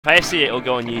If I see it, it'll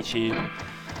go on YouTube. I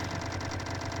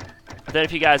don't know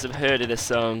if you guys have heard of this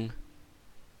song.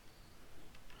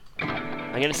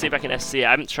 I'm gonna see if I can FC it.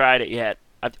 I haven't tried it yet.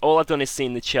 All I've done is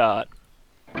seen the chart.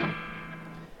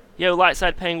 Yo,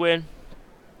 Lightside Penguin.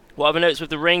 What other notes with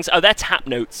the rings? Oh, they're tap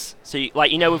notes. So,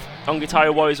 you know, on Guitar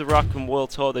Hero Warriors of Rock and World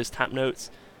Tour, those tap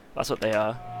notes. That's what they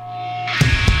are.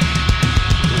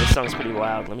 Ooh, this song's pretty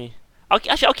loud.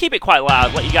 Actually, I'll keep it quite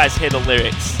loud. Let you guys hear the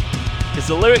lyrics, because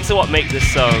the lyrics are what make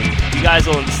this song. You guys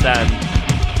will understand.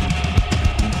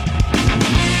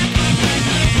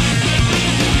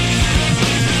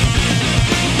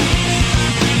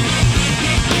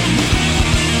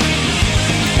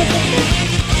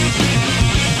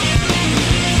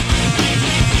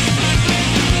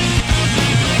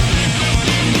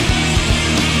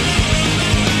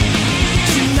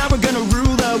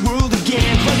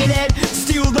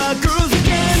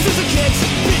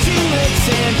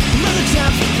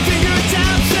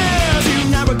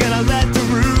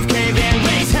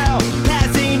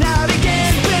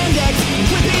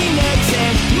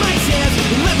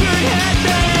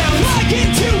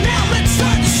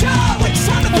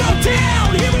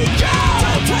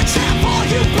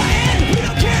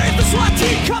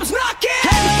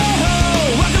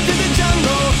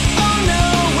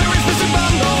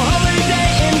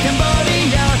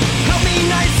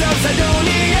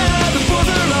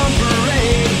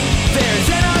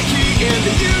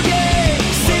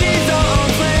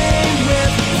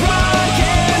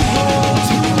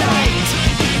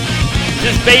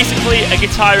 Basically a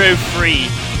Guitar Hero 3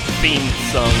 themed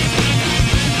song.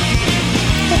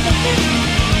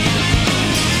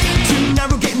 To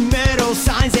navigate metal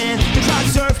signs and the crowd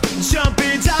surf,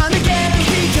 jumping down again.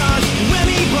 Guitars,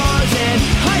 whammy bars and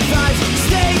high fives,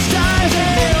 stage dives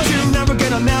and you're never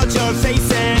gonna melt your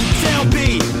face and tell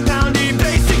me pounding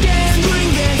bass again.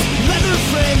 Ring dance, leather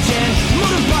frames and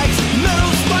motorbikes,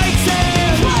 metal spikes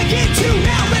and plug into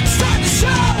now. Let's start the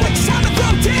show. It's time to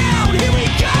throw down. Here we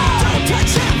go.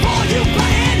 Touch that volume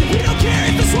button. We don't care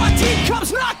if the SWAT team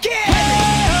comes knocking.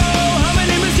 Hey ho, my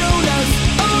name is Jonas.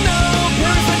 Oh no,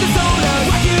 Paris like the soda.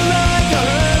 Rocking like a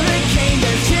hurricane.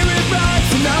 There's cherry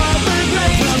rides and other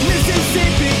grains. A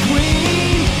Mississippi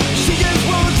queen. She just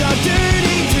won't talk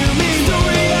dirty to me.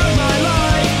 Story of my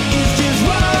life is just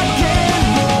rock and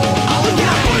roll. All the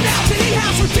guys, we're now to the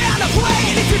house. We're down to play.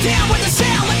 And if you're down with the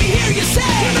sound, let me hear you say.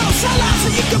 You know, sell out so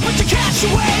you can put your cash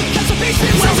away. Cause the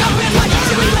basement was open like a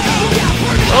silly lake.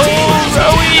 Oh,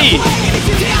 Rowie!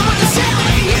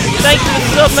 Thanks for the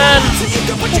sub, man!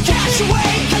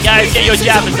 Guys, get your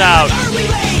jabbers out!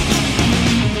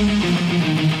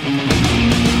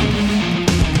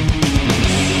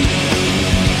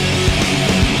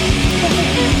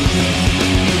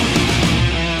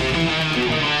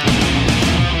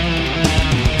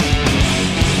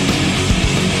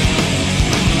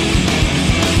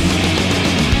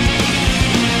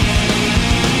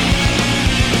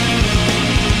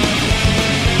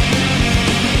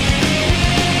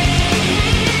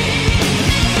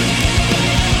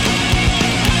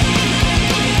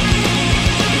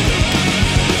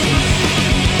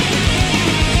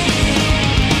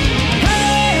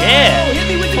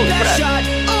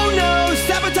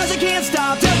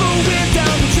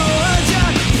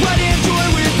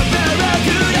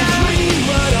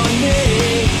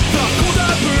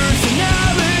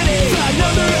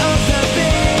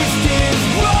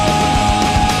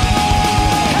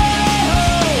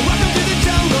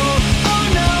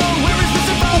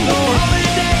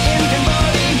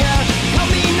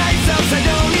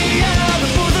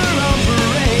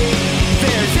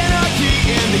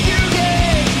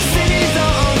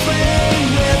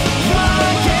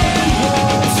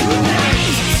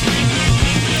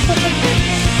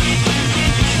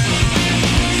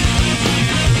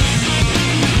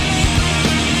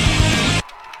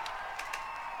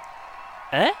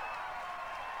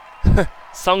 Eh?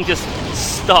 Song just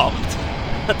stopped.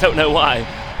 I don't know why.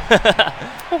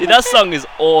 Dude, that song is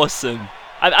awesome.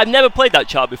 I've never played that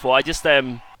chart before. I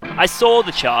saw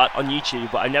the chart on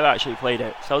YouTube, but I never actually played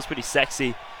it. So that was pretty sexy.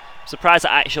 I'm surprised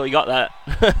I actually got that.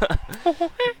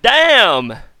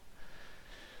 Damn!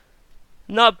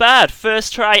 Not bad.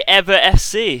 First try ever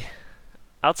FC.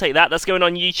 I'll take that. That's going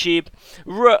on YouTube.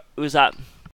 Who's that?